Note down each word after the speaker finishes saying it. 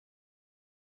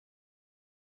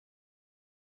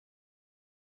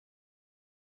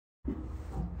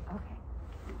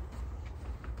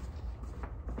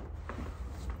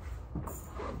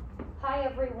Hi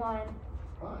everyone.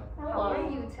 Hi. How are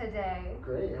you today?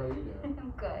 Great, how are you doing?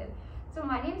 I'm good. So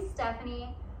my name's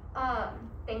Stephanie.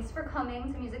 Thanks for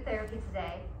coming to music therapy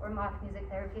today, or mock music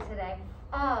therapy today.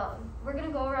 We're gonna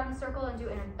go around the circle and do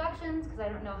introductions because I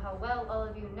don't know how well all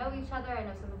of you know each other. I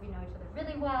know some of you know each other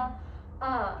really well.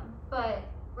 But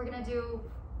we're gonna do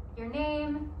your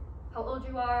name, how old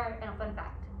you are, and a fun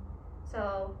fact.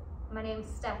 So my name's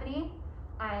Stephanie.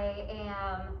 I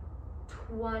am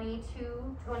 21,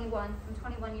 I'm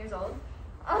 21 years old.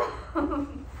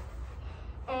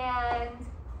 And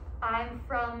I'm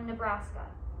from Nebraska.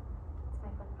 That's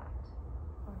my fun fact.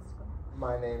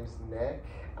 My name's Nick.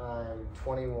 I'm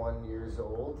 21 years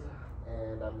old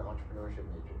and I'm an entrepreneurship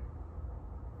major.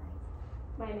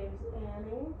 My name's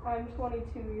Annie. I'm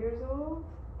 22 years old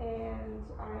and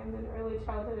I'm an early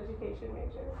childhood education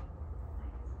major.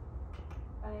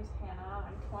 My name's Hannah.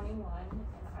 I'm 21 and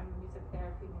I'm a music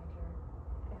therapy major.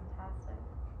 Fantastic.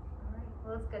 All right.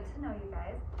 Well, it's good to know you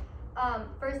guys.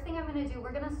 First thing I'm going to do,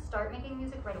 we're going to start making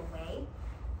music right away.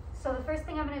 So the first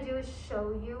thing I'm going to do is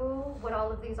show you what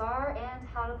all of these are and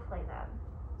how to play them.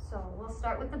 So we'll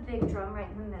start with the big drum right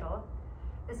in the middle.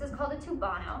 This is called a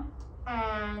tubano,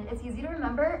 and it's easy to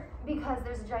remember because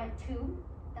there's a giant tube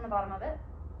in the bottom of it.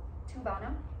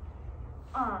 Tubano.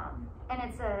 And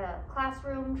it's a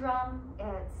classroom drum.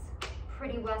 It's a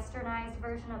pretty westernized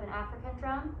version of an African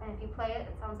drum, and if you play it,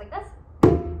 it sounds like this.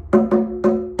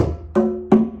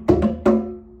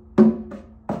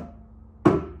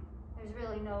 There's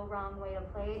really no wrong way to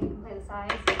play it. You can play the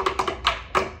sides. You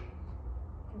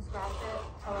can scratch it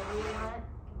however you want it.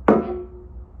 You can play it,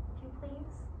 if you please.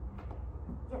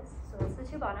 Yes, so that's the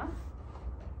tubano.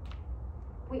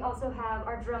 We also have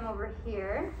our drum over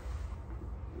here.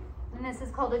 And this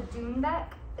is called a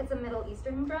dunbeck. It's a Middle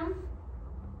Eastern drum.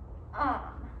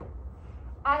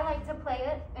 I like to play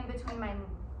it in between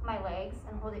my legs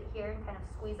and hold it here and kind of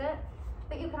squeeze it.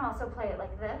 But you can also play it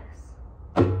like this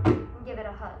and give it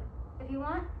a hug if you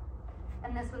want.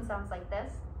 And this one sounds like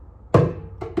this.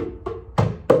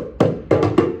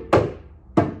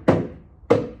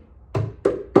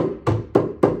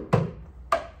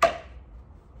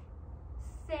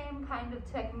 Same kind of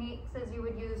techniques as you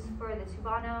would use for the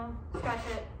tubano. Scratch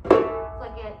it,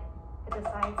 flick it, hit the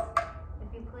sides,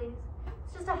 if you please.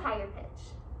 It's just a higher pitch.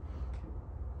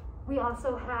 We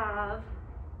also have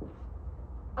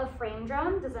a frame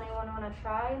drum. Does anyone want to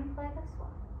try and play this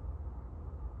one?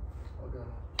 I'll go.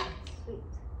 Sweet.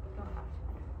 You don't have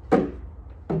to.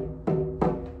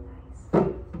 Nice.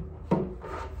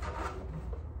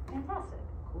 Fantastic.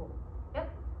 Cool. Yep,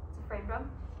 it's a frame drum.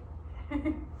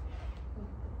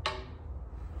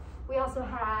 We also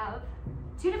have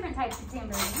two different types of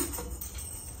tambourines.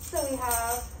 So we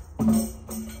have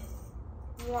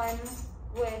one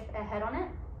with a head on it.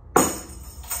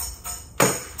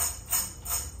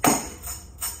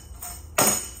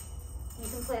 You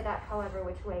can play that however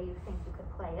which way you think you could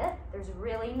play it. There's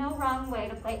really no wrong way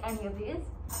to play any of these.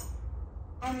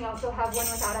 And we also have one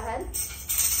without a head.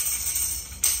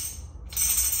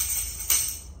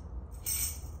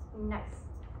 Nice.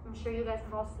 I'm sure you guys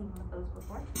have all seen one of those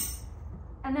before.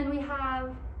 And then we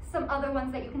have some other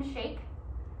ones that you can shake.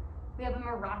 We have a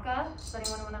maraca. Does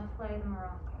anyone want to play the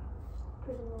maraca?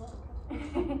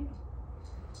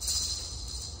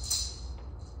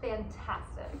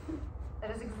 Fantastic. That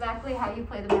is exactly how you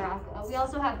play the maraca. We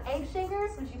also have egg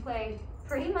shakers, which you play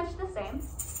pretty much the same.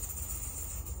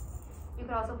 You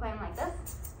could also play them like this,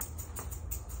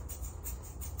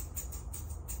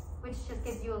 which just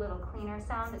gives you a little cleaner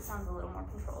sound. It sounds a little more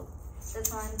controlled.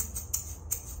 This one,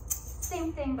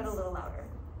 same thing, but a little louder.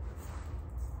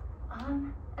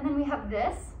 And then we have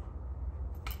this.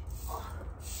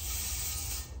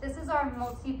 This is our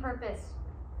multi-purpose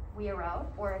wiro,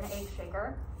 or an egg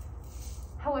shaker.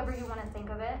 However you want to think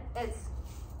of it. It's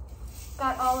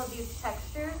got all of these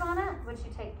textures on it, which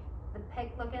you take the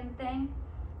pick looking thing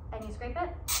and you scrape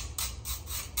it.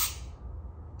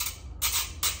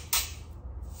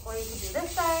 Or you can do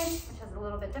this side, which has a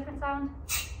little bit different sound.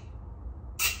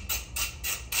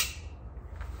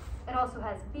 It also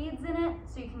has beads in it,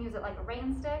 so you can use it like a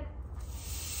rain stick,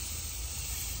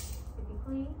 if you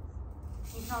please.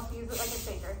 You can also use it like a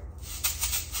shaker.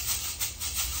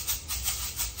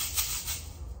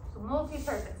 So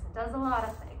multi-purpose, it does a lot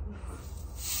of things.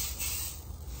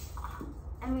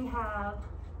 And we have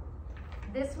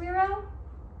this wiro,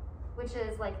 which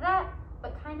is like that,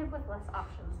 but kind of with less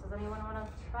options. Does anyone want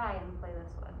to try and play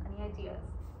this one? Any ideas?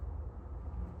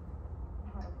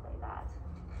 How to play that?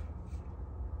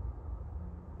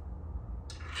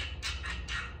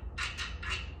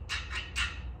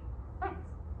 Nice.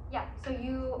 Yeah, so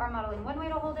you are modeling one way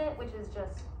to hold it, which is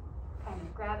just kind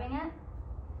of grabbing it.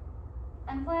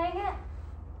 and playing it.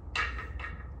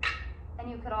 And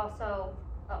you could also,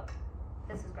 oh,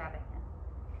 this is grabbing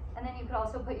it. And then you could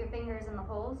also put your fingers in the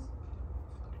holes,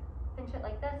 pinch it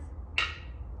like this,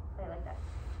 play like that.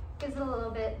 Gives it a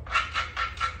little bit,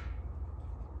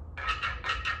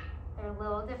 they're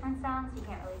little different sounds, you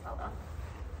can't really tell though.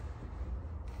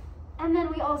 And then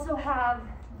we also have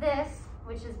this,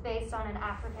 which is based on an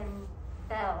African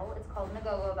bell. It's called an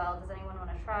go-go bell. Does anyone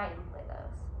want to try and play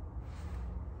those?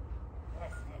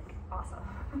 Yes, Nick. Awesome.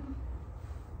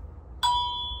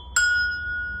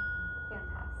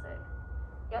 Fantastic.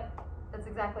 Yep, that's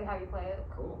exactly how you play it.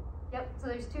 Cool. Yep, so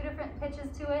there's two different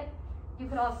pitches to it. You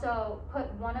could also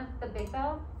put one of the big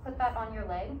bell, put that on your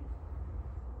leg.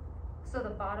 So the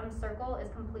bottom circle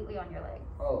is completely on your leg.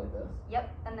 Oh, like this?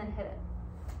 Yep, and then hit it.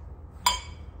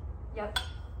 Yep,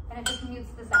 and it just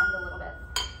mutes the sound a little bit.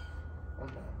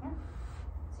 Okay. Yeah,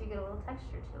 so you get a little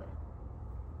texture to it.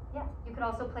 Yeah, you could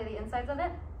also play the insides of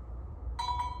it.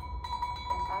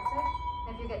 Fantastic.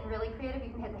 And if you're getting really creative, you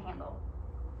can hit the handle.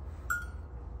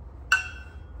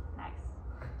 Nice.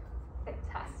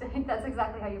 Fantastic. That's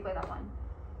exactly how you play that one.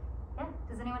 Yeah,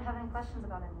 does anyone have any questions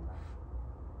about any of that?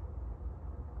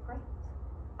 Great.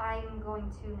 I'm going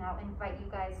to now invite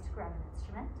you guys to grab an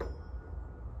instrument.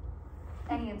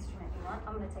 Any instrument you want.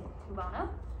 I'm going to take the tumbano.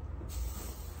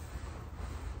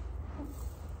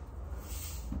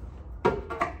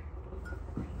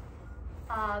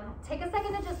 Take a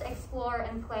second to just explore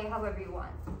and play however you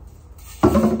want.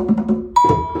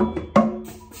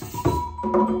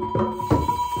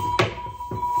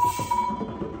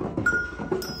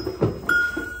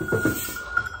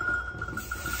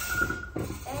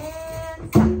 And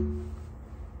stop.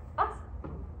 Awesome.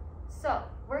 So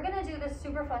we're going to do this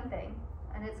super fun thing,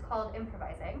 and it's called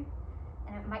improvising.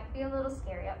 And it might be a little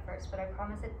scary at first, but I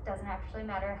promise it doesn't actually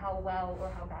matter how well or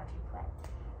how bad you play.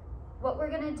 What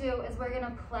we're gonna do is we're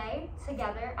gonna play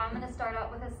together. I'm gonna start out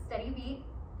with a steady beat,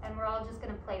 and we're all just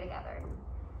gonna play together.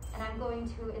 And I'm going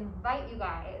to invite you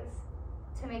guys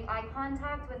to make eye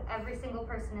contact with every single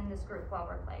person in this group while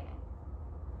we're playing.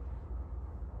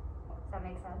 Does that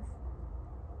make sense?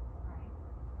 All right.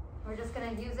 We're just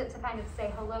gonna use it to kind of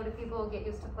say hello to people, get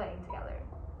used to playing together.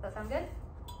 Does that sound good?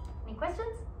 Any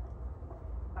questions?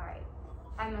 All right.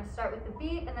 I'm gonna start with the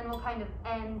beat, and then we'll kind of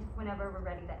end whenever we're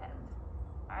ready to end.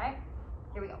 All right?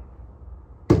 Here we go.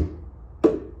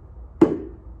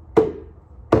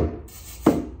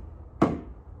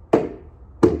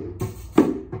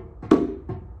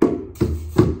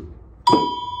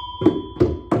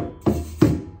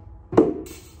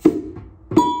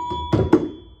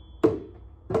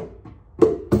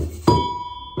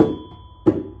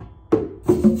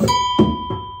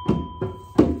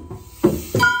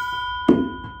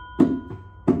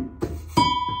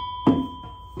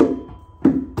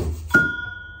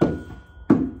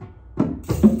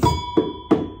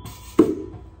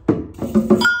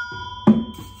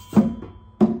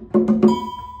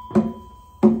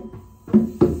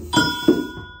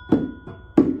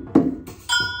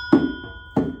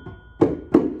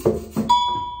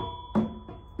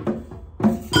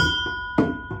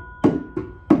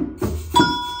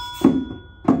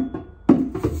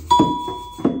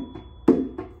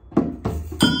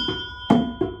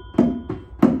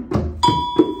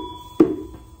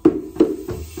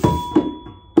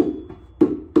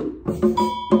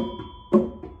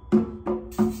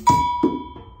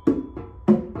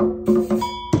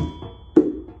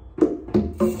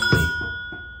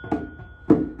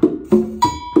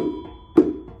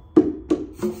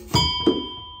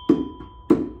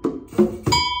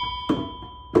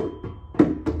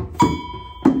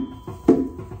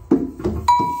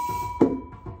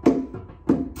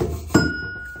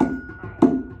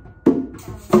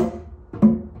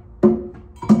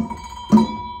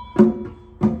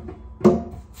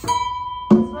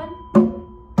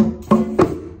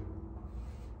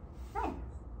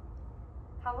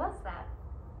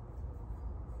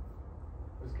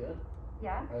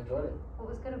 Yeah? I enjoyed it. What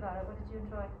was good about it? What did you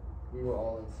enjoy? We were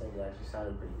all in sync. It actually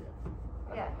sounded pretty good.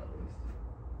 Yeah. At least.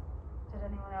 Did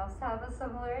anyone else have a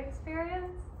similar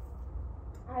experience?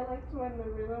 I liked when the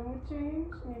rhythm would change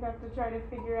and you'd have to try to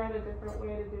figure out a different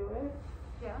way to do it.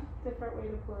 Yeah? Different way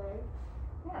to play.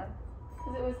 Yeah.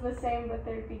 Because it was the same, but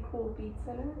there'd be cool beats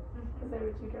in it. Because there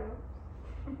were two drums.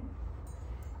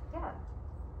 Yeah.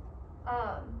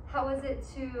 How was it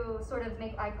to sort of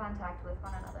make eye contact with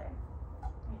one another? I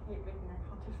hate making eye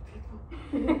contact with people.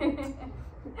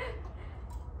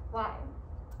 Why?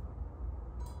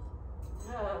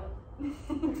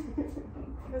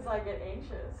 Because I get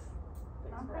anxious.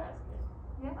 Thanks for asking.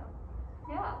 Yeah.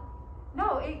 Yeah.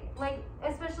 No, it, like,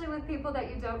 especially with people that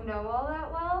you don't know all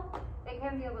that well, it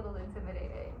can be a little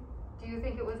intimidating. Do you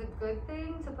think it was a good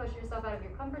thing to push yourself out of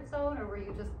your comfort zone, or were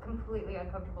you just completely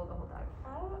uncomfortable the whole time?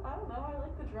 I don't know. I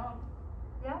like the drum.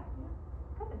 Yeah?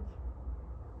 Good.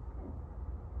 Good.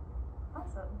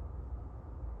 Awesome.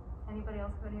 Anybody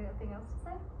else have anything else to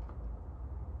say?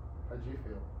 How'd you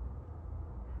feel?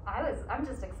 I'm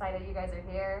just excited you guys are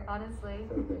here, honestly.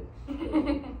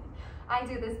 Okay. I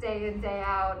do this day in, day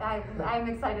out. I'm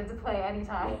excited to play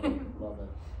anytime. Love it.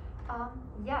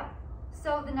 Yeah.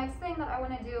 So the next thing that I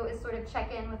want to do is sort of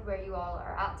check in with where you all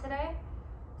are at today.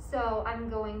 So I'm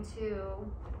going to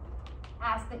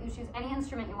ask that you choose any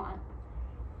instrument you want.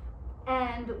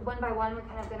 And one by one, we're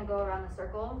kind of going to go around the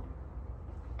circle.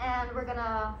 And we're going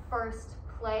to first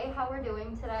play how we're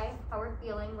doing today, how we're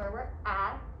feeling, where we're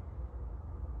at.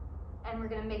 And we're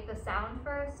going to make the sound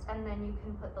first, and then you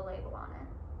can put the label on it.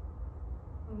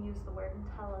 And use the word and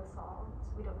tell us all,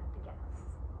 so we don't have to guess.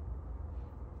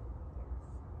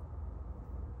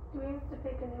 Do we have to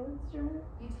pick a new instrument?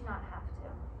 You do not have to.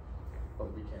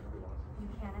 But we can if we want to. You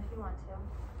can if you want to.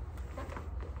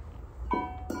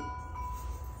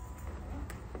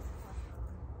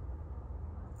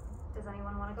 Does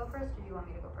anyone want to go first, or do you want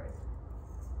me to go first?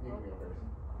 You can go first.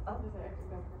 Oh, I could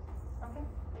go first. okay.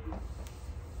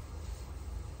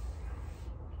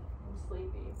 I'm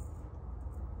sleepy.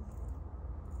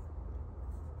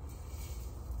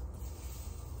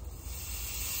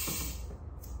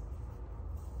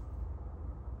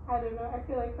 I don't know. I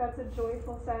feel like that's a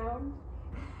joyful sound.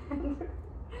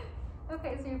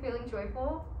 Okay, so you're feeling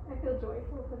joyful? I feel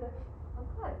joyful today. Oh,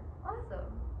 good.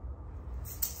 Awesome.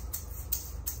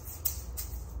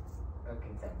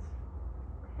 Content.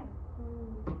 Okay.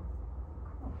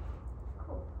 Cool.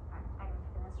 Cool. I don't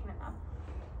pick an instrument now.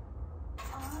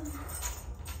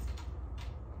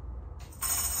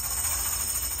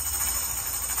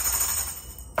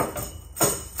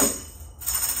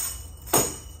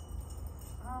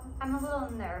 I'm a little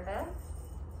nervous,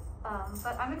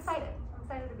 but I'm excited. I'm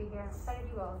excited to be here. I'm excited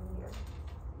you all are here.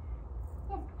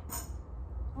 Yeah.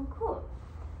 Well, cool.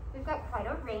 We've got quite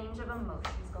a range of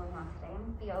emotions going on today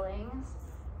and feelings.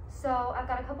 So I've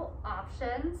got a couple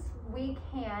options. We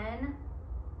can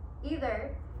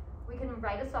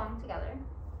write a song together.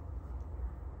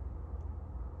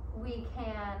 We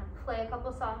can play a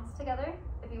couple songs together.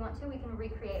 If you want to, we can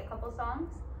recreate a couple songs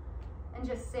and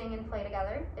just sing and play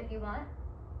together if you want.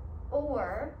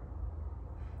 Or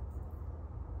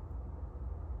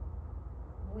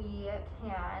we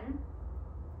can,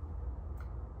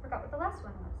 forgot what the last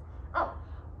one was. Oh,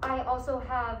 I also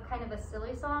have kind of a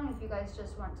silly song if you guys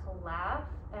just want to laugh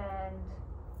and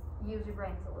use your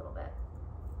brains a little bit.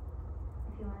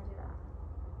 If you want to do that.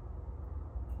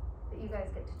 But you guys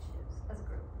get to choose as a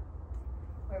group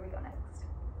where we go next.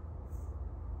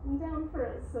 I'm down for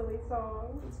a silly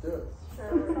song. Let's do it.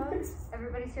 Silly song?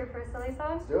 Everybody's here for a silly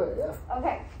song? Let's do it, yeah.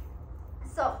 Okay.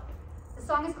 So, the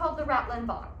song is called The Rattling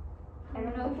Bog. I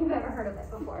don't know if you've ever heard of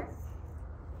it before.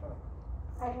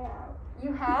 I have.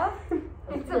 You have?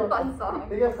 It's a fun I song.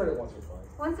 think I've heard it once or twice.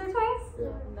 Once or twice? Yeah.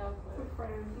 No With clue.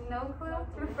 friends. No clue?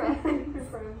 Through With friends.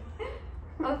 friends.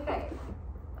 Okay.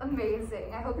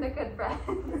 Amazing. I hope they're good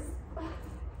friends.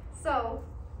 So,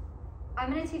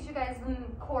 I'm going to teach you guys the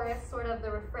chorus, sort of the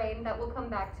refrain that we'll come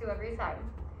back to every time.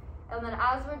 And then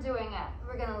as we're doing it,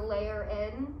 we're going to layer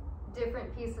in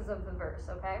different pieces of the verse,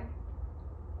 okay?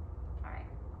 All right.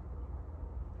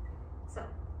 So,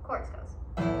 chorus goes.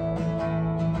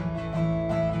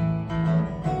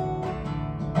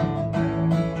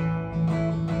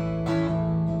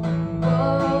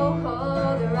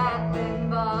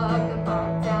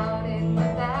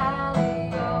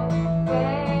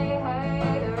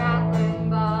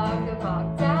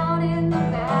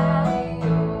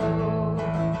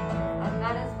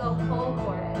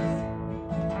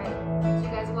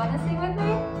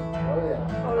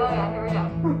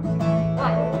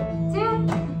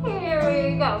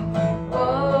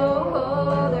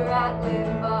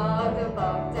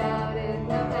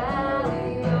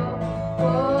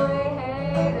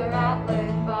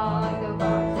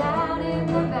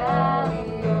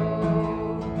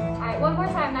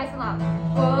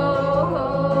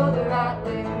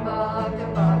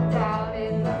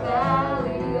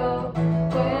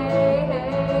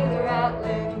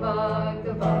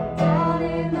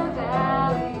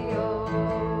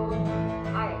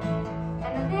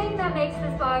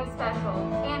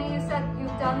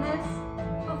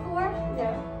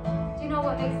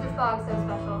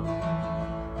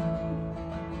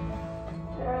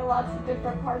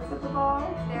 Different parts of the bog?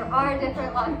 There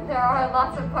are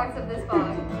lots of parts of this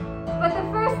bog. But the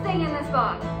first thing in this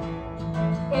bog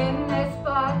In this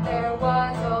bog there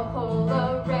was a hole,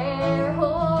 a rare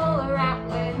hole, a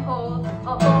rattling hole,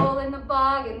 a hole in the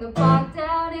bog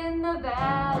down in the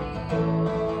valley.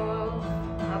 Oh.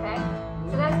 Okay,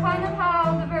 so that's kind of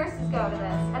how the verses go to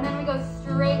this, and then we go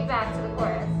straight back to the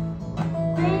chorus.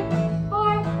 3,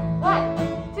 4, 1,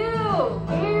 2,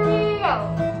 here we go.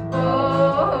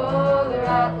 Oh, the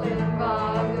rattling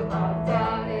bog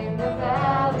down in the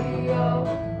valley. Oh,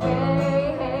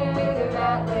 hey, hey, the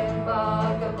rattling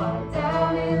bog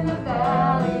down in the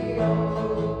valley.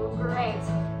 Oh, great.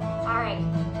 All right.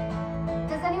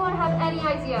 Does anyone have any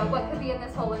idea what could be in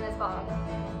this hole in this bog?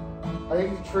 I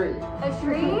think it's a tree. A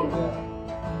tree?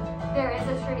 Yeah. There is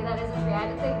a tree. That is a tree. I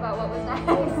had to think about what was next.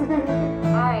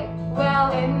 All right.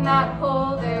 Well, in that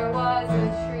hole there was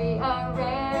a tree, a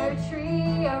rare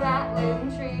tree, a rattling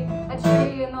tree, a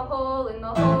tree in the hole, in the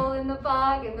hole, in the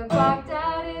bog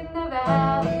down in the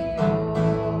valley. Oh.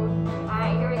 All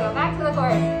right, here we go. Back to the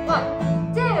chorus.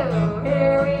 1, 2,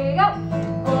 here we go.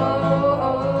 Oh,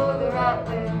 oh, the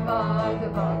rattling bog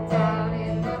down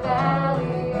in the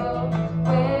valley. Oh,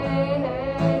 hey,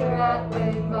 hey, the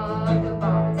rattling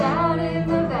bog down in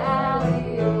the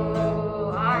valley. Oh,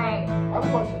 all right. I have a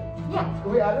question. Yeah.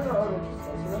 Can we add in our own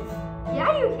instruments?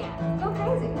 Yeah, you can. Go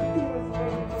crazy.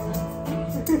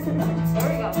 There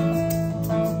we go.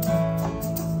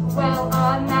 Well,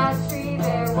 on that tree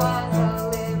there was a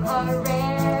limb, a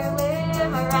rare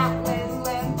limb, a rattling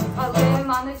limb, a limb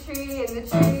on the tree, in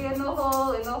the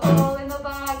hole, in the hole, in the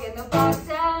bog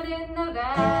down in the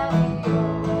valley.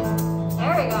 Oh.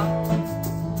 There we go.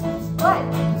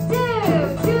 1, 2,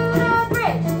 to the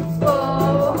bridge. Oh,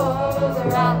 oh, the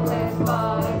rattling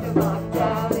bog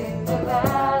down in the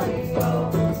valley.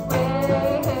 Oh,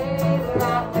 hey, hey, the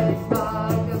rattling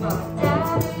bog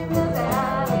down in the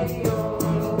valley. Oh,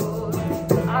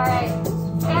 all right.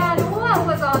 And what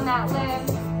was on that limb?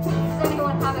 Does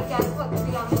anyone have a guess what could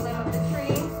be on the limb of the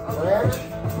tree? A branch?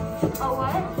 A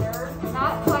what?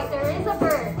 Not quite. There is a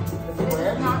bird. It's a It is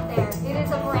branch? not there. It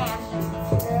is a branch.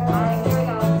 All right, here we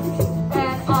go.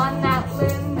 And on that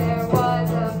limb there was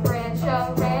a branch,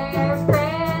 a rare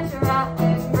branch, a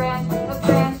rattling branch, a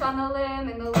branch on the limb,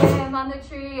 and the limb on the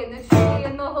tree, and the tree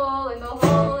in the hole, in the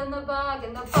hole, in the bog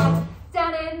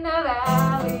down in the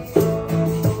valley.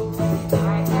 All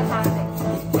right, fantastic.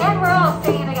 And we're all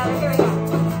singing together. Here we go.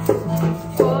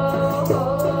 Oh,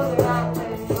 oh, the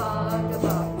rattling bog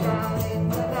down in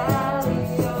the valley.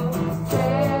 Oh,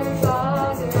 rare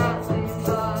bog, the rattling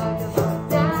bog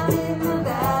down in the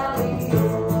valley. Oh,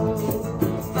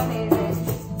 amazing.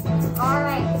 All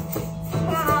right,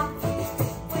 Hannah,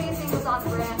 what do you think was on the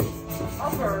branch? A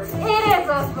bird. It is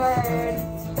a bird.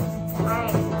 All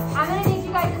right, I'm gonna need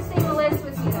you guys to sing the list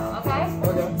with me though, okay?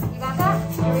 Okay. You got that?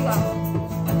 Here we go.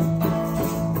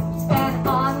 And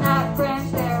on that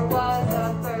branch there was a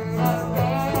bird, a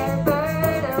rare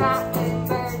bird, a rattling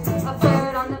bird, a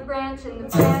bird on the branch, and the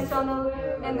branch on the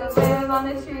limb, and the limb on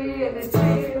the tree, and the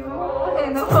tree in the hole,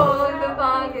 in the hole, in the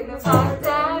bog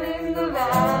down in the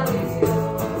valley.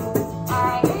 All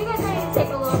right, are you guys ready to take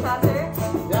a little faster?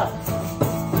 Yeah.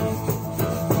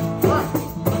 1,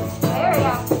 there we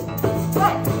go.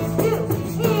 1, 2,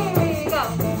 here we go.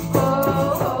 Oh,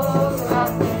 oh, the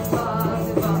rattling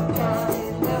bog down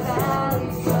in the valley.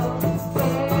 Oh,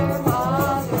 where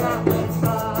was the rattling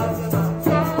bog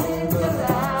down in the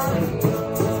valley? Oh.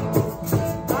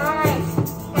 All right,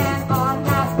 and on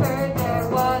that bird there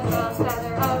was a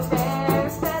feather, a rare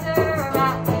feather, a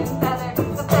rattling feather,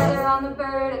 a feather on the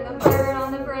bird, and the bird on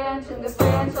the branch, and the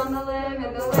branch on the limb,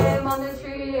 and the limb on the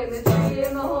tree, and the tree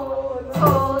in the hole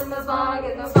in the bog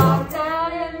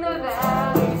down in the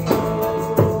valley.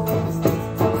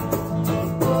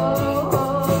 Oh,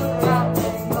 oh, the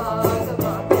rattling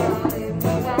bog down in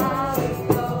the valley.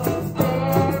 Oh,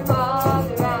 there was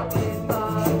the rattling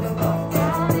bog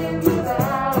down in the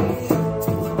valley.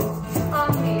 Oh,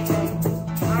 amazing.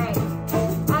 All right,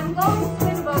 I'm going to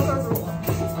invoke a rule.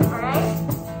 All right,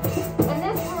 and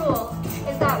this rule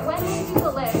is that when you do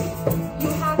the list, you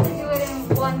have to do it in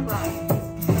one breath.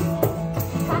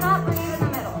 You cannot breathe in the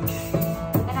middle.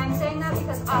 And I'm saying that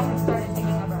because I have started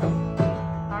taking a breath.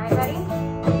 All right, ready?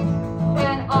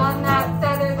 And on that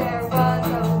feather there was a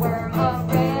worm, a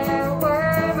rare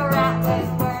worm, a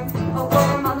rattling worm, a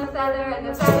worm on the feather, and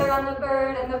the feather on the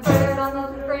bird, and the bird on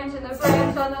the branch, and the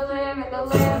branch on the limb, and the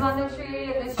limb on the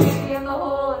tree, and the tree in the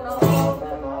hole, and the hole,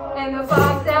 and the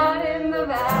bog down in the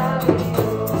valley.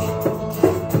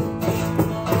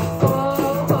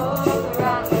 Oh, oh, the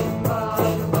rattling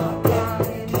bog down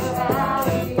in the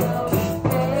valley. Oh,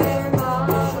 there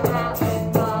was the rattling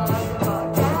bog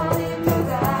down in the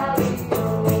valley. Oh,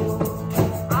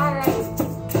 all right.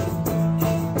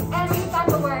 And we've got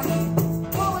the word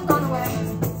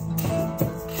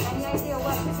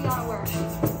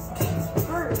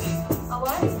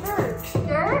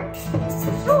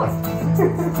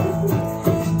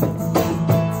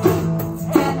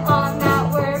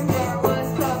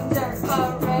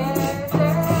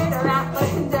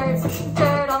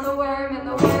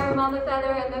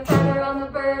on the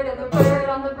bird, and the bird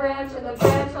on the branch, and the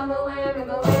branch on the limb, and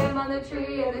the limb on the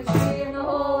tree, and the tree in the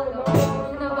hole, and the hole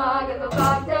in the bog, and the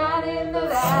bog down in the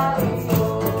valley.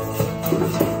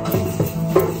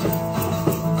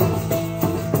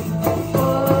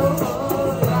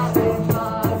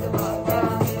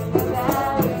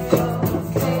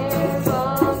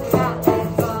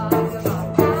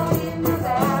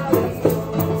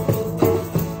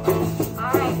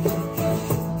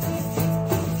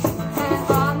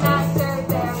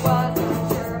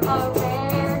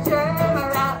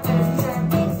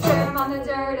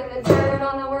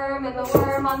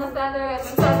 On the feather, and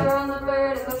the feather on the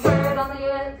bird, and the bird on the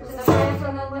edge, and the branch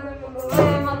on the limb, and the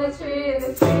limb on the tree, and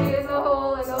the tree in the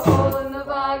hole, and the hole in the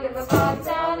bog, and the bog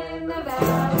down in the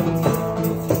valley.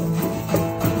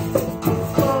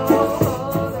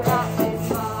 Oh, the rattling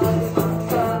bog, the bog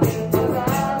down in the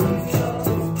valley.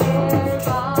 There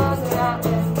bog, the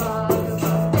rattling bog, the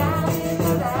bog down in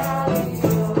the valley.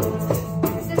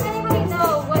 Does anybody know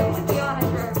what could be on a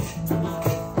germ?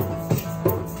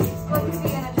 What could be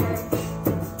in a germ?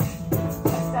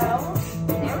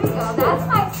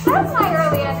 That's my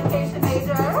early education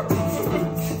major.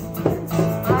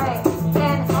 Alright,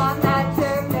 and on that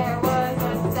germ there was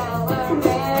a cell, a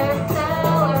rare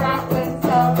cell, a rattling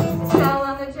cell. The cell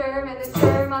on the germ, and the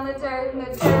germ on the dirt, and the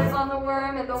dirt on the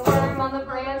worm, and the worm on the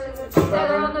branch, and the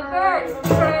feather on the bird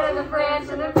on the branch,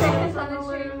 and the branch on the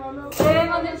tree,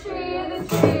 limb on the tree, and the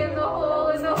tree in the hole,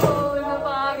 and the hole in the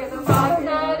bog, and the bog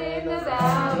down in the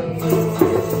valley.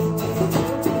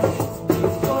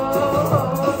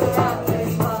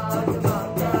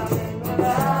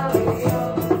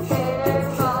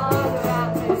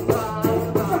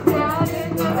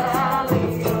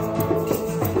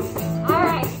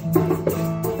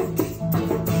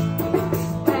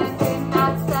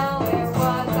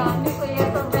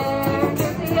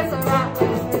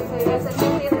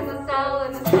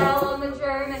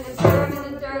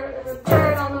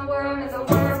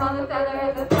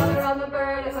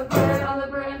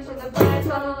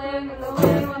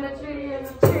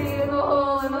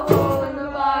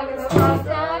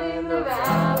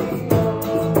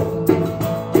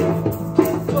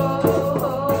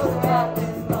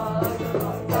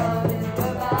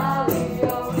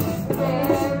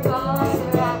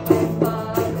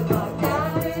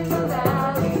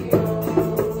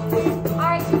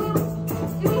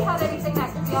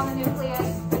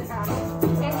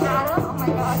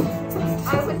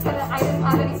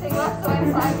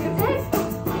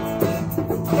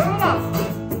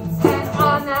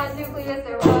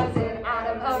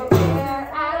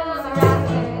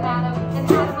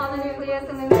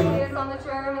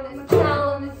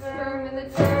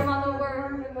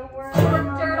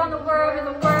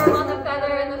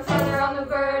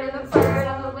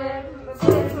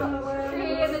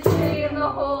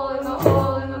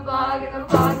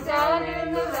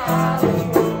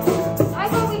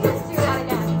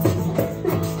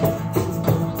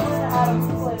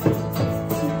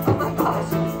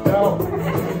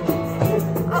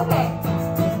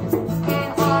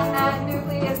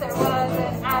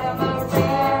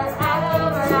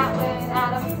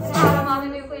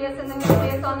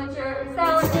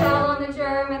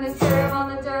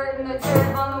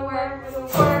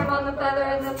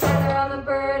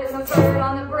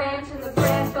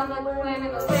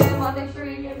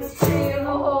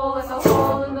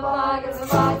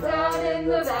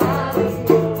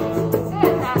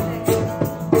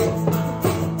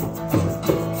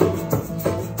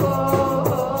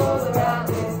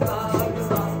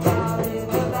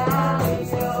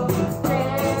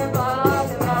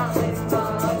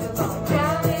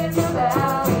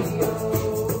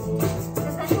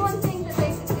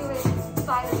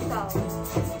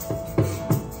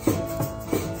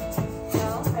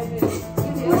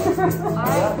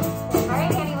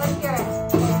 Alright, Annie, let's hear it.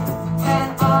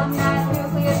 And on that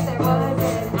nucleus there was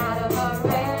an atom, a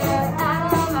rare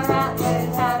atom, a rattling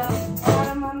atom.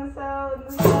 Atom on the cell, and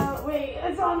the cell. Wait,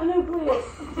 it's on the nucleus.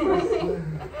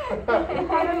 I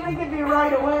didn't think it'd be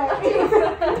right away.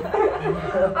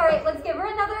 Alright, let's give her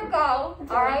another go.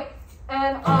 Alright,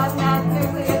 and on that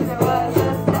nucleus there was a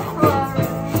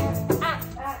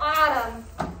atom.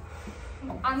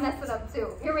 I'm messing up too.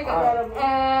 Here we go.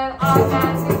 And on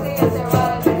that nucleus there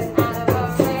was an atom, a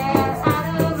rare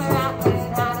atom, a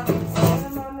rattling atom.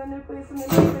 Atom on the nucleus, and the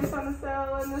nucleus on the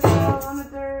cell, and the cell on the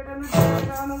dirt, and the dirt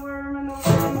on the worm, and the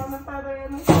worm on the feather,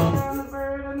 and the feather on the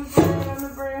bird, and the bird on the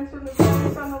branch, and the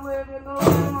branch on the limb, and the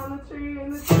limb on the tree,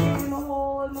 and the tree in the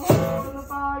hole, and the hole in the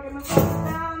bog, and the bog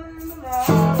down in the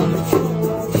valley.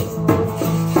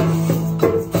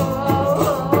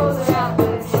 Oh, the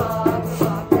rattling bog, the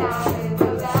bog down in the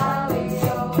valley.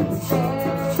 Oh,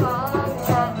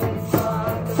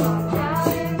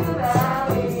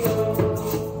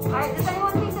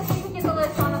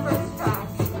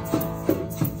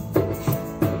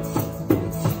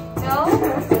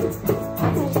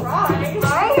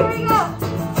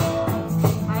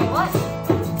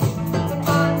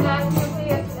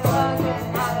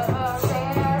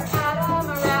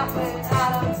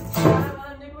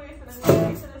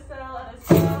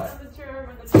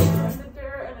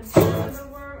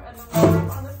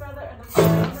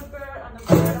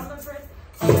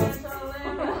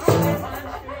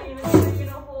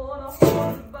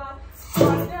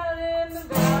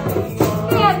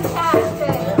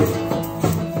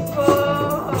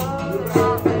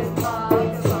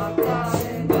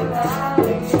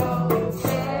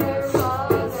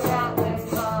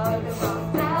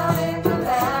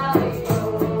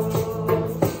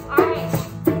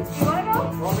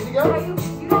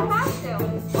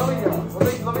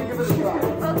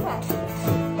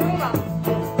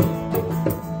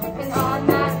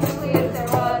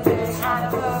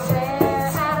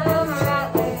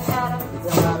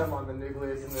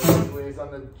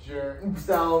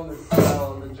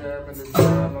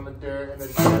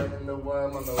 bird and the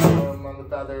worm on the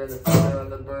feather and the feather on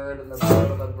the bird and the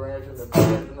bird on the branch and the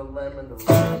branch and the limb and the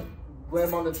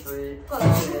limb on the tree. In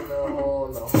the hole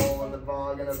in the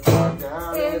bog and the bog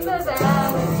down in the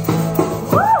valley.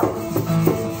 Woo!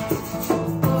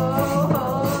 Oh,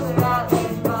 the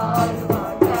rattling bog, the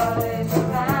bog down in the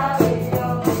valley. Oh,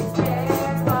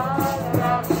 there by the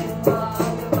rattling bog,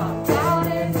 the bog down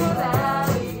in the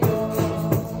valley.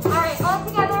 All right, all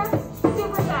together,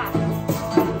 super fast.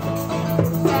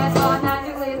 And on that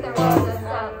nucleus there was a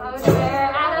cell. Oh,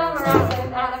 there, atom,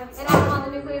 and atom on the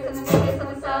nucleus, and the nucleus on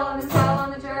the cell on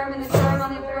the germ, and the germ on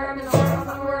the worm, and the worm on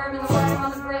the worm, and the worm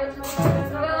on the branch, and the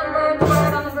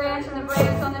bird on the branch, and the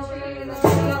branch on the tree, and the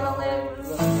tree on the limb.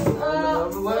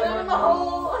 Limb in the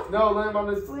hole. No, limb on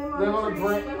the tree,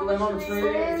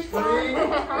 tree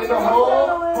in the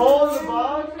hole hole in the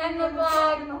bog, And the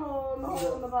bog. In the hole in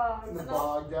the bog. in the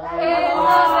bog down In the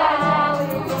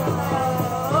valley.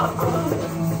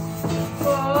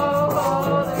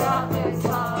 Oh, the rattling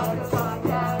bog, the bog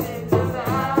down in the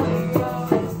valley. Oh,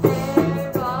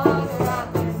 there bog, the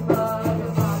rattling bog, the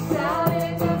bog down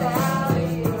in the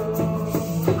valley.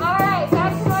 Oh. All right,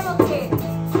 back to normal speed.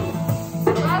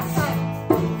 Last time.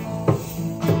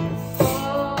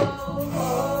 Oh,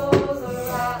 the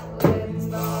rattling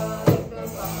bog, the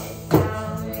bog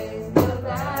down in the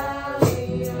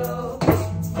valley. Oh,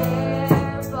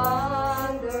 there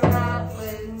bog, the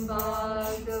rattling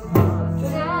bog, the bog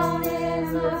down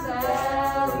in the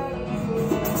valley.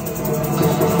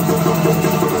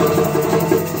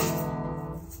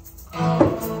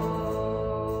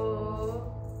 Oh,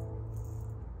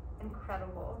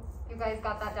 incredible. You guys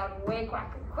got that down way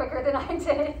quicker than I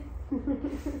did.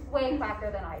 Way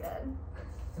quicker than I did.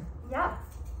 Yeah.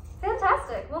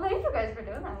 Fantastic. Well, thank you guys for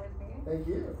doing that with me. Thank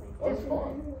you. That was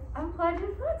fun. I'm glad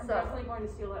you thought I'm so. definitely going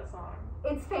to steal that song.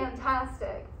 It's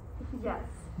fantastic. Yes.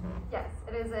 Yes.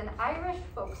 It is an Irish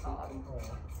folk song.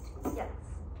 Yes.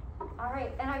 All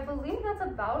right. And I believe that's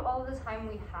about all the time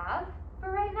we have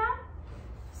for right now.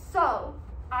 So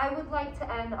I would like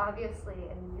to end, obviously,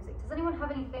 in music. Does anyone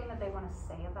have anything that they want to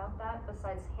say about that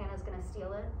besides Hannah's going to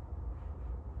steal it?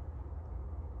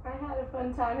 I had a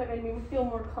fun time. It made me feel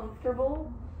more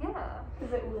comfortable Yeah.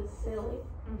 because it was silly.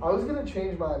 I was gonna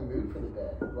change my mood for the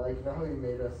day. Like, you know how you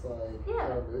made us like Yeah.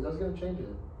 our moods? I was gonna change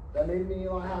it. That made me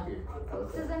a lot happier.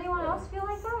 Does anyone else feel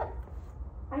like that?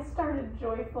 I started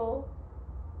joyful.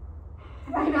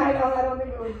 I don't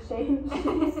think it would change.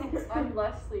 I'm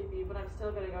less sleepy, but I'm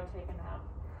still gonna go take a nap.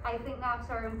 I think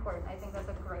naps are important. I think that's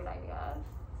a great idea.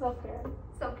 Self-care.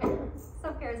 Self-care.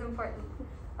 Self-care is important.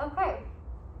 Okay.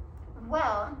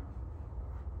 Well,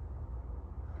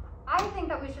 I think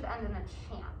that we should end in a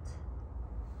chant.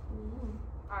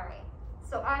 All right.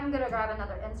 So I'm going to grab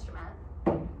another instrument.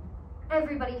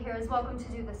 Everybody here is welcome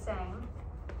to do the same.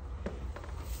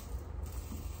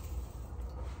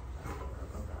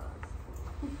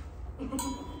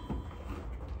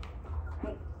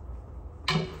 Right.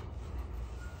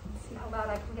 Let's see how loud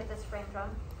I can get this frame drum.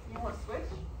 You want to switch?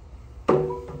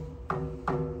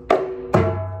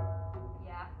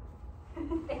 Yeah.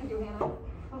 Thank you, Hannah.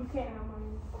 Okay, I'm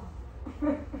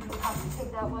You'll have to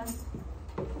take that one.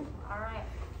 All right.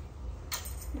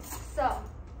 So.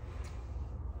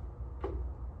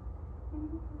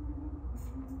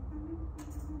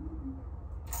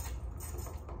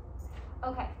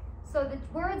 Okay. So the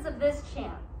words of this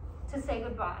chant to say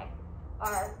goodbye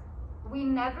are, we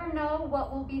never know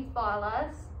what will befall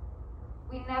us.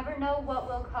 We never know what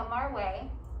will come our way.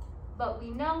 But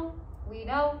we know, we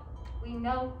know, we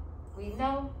know, we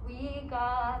know we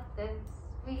got this.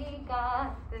 We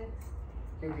got this.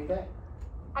 Can you read that?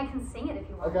 I can sing it if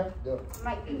you want. Okay, do it. It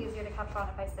might be easier to catch on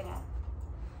if I sing it.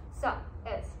 So,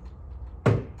 it's.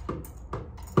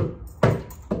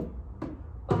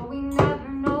 Oh, we never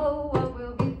know what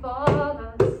will befall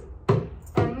us.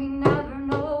 And we never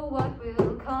know what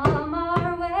will come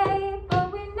our way.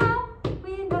 But we know,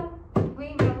 we know,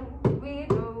 we know, we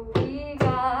know we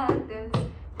got this.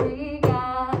 We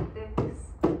got this.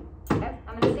 Okay,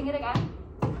 I'm going to sing it again.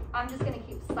 I'm just going to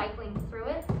keep cycling through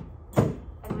it.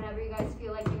 And whenever you guys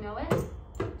feel like you know it,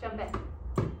 jump in.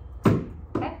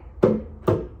 Okay?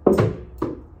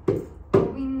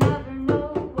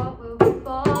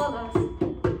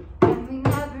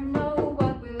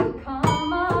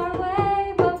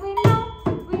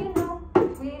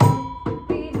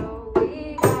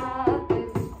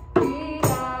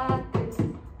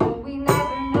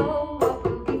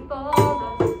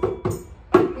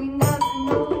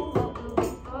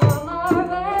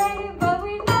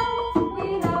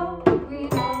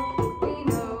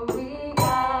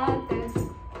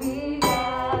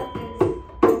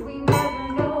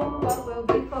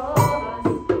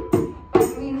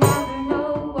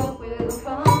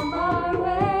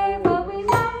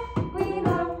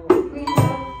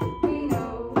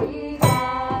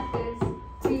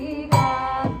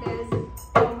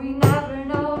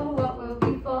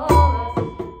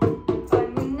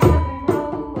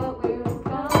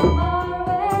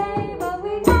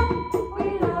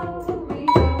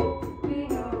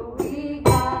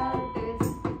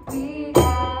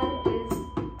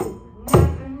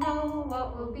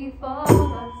 for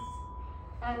us.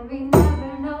 And we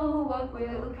never know what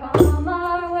will come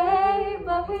our way,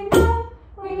 but we know,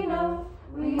 we know,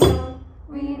 we know,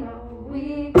 we know,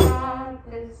 we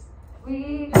got this,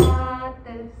 we got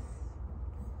this.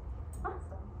 Awesome.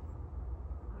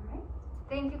 All right.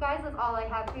 Thank you guys. That's all I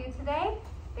have for you today.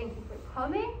 Thank you for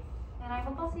coming, and I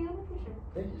hope I'll see you in the future.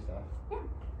 Thank you, Steph. Yeah.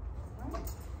 All right.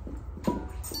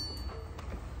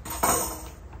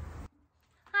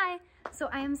 Hi, so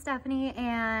I am Stephanie,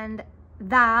 and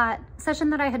that session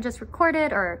that I had just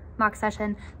recorded, or mock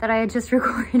session that I had just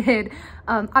recorded,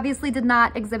 obviously did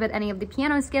not exhibit any of the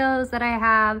piano skills that I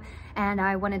have, and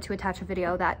I wanted to attach a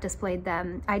video that displayed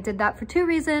them. I did that for two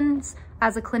reasons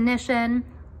as a clinician.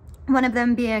 One of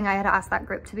them being I had asked that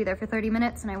group to be there for 30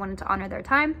 minutes and I wanted to honor their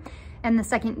time. And the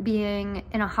second being,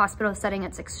 in a hospital setting,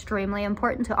 it's extremely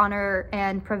important to honor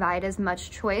and provide as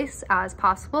much choice as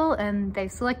possible. And they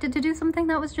selected to do something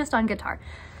that was just on guitar.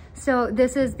 So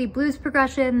this is the blues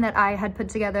progression that I had put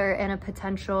together in a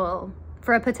potential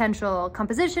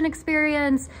composition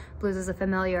experience. Blues is a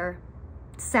familiar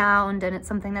sound, and it's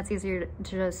something that's easier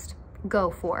to just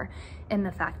go for in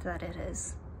the fact that it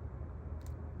is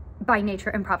by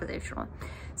nature improvisational.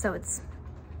 So it's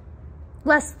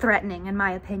less threatening in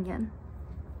my opinion.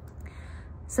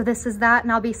 So this is that,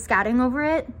 and I'll be scatting over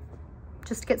it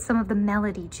just to get some of the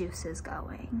melody juices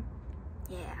going.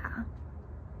 Yeah.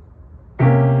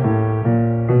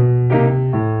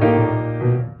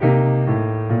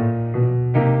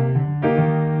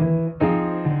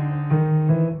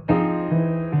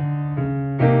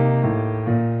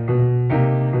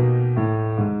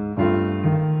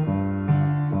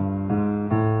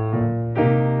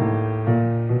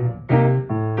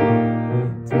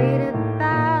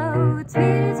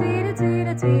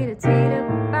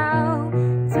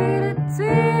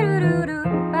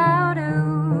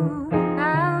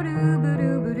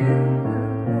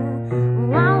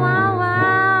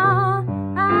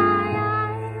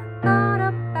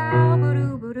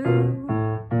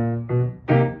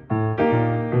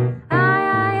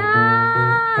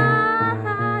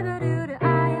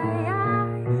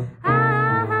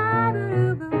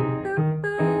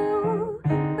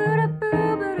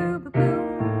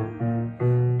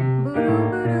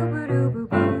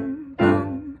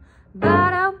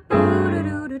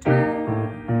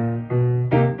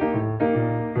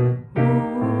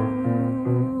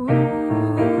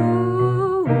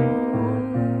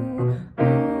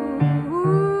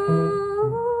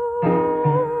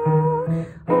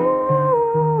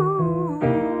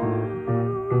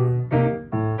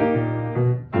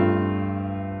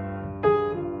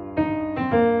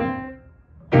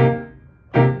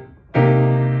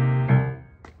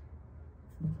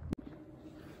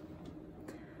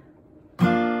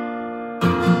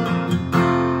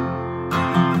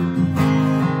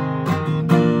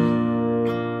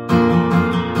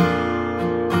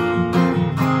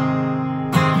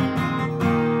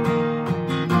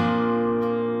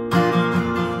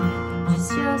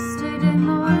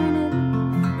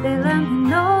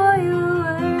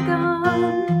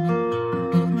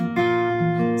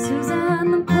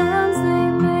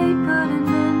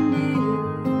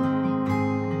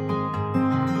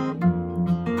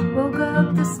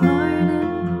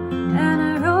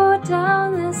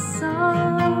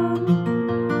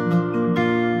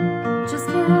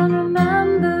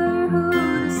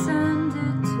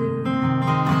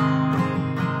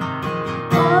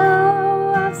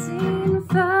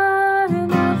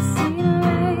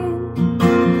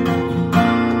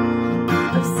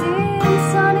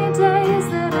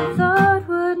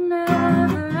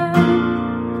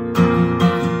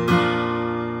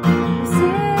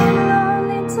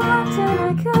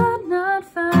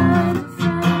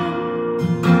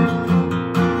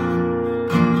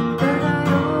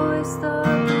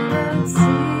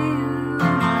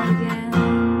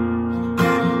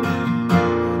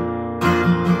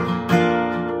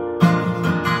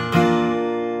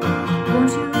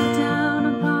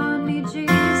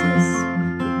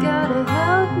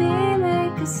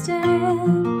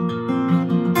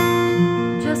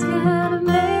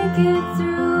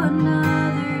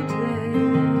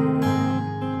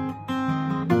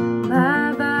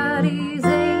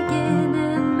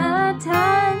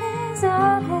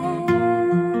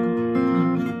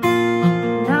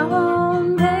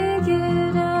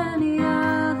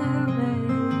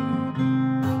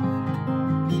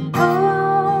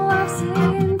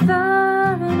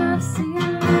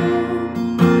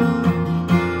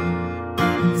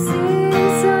 See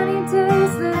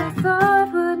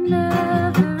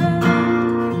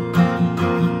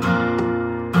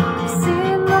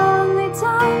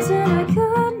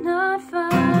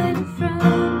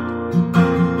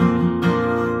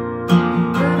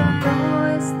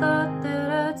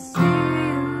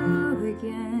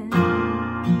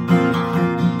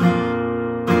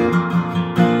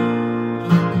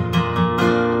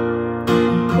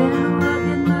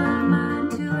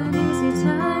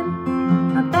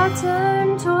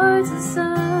turn towards the sun.